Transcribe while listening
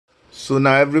So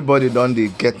now everybody done they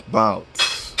get bout.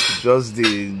 Just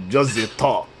the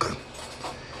talk.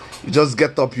 You just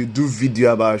get up, you do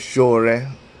video about Sowore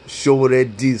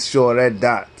this, Sowore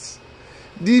that.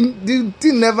 The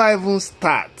thing never even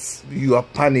starts. You are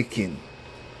panicking.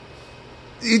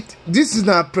 This is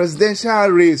a presidential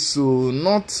race, so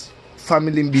not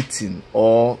family meeting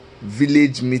or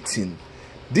village meeting.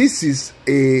 This is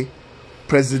a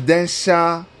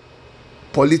presidential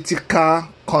political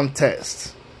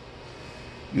contest.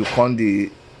 You can't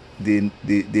they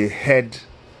head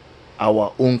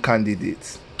our own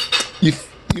candidates. If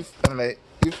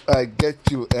I get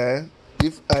you,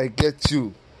 if I get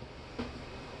you,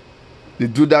 they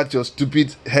do that your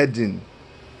stupid heading,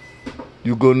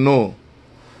 you go no.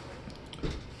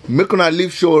 Make una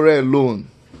leave Sowore alone.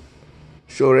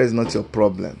 Sowore is not your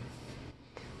problem.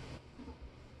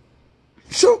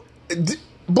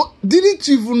 But didn't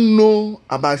you even know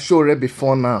about Sowore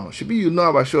before now? Should be you know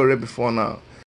about Sowore before now.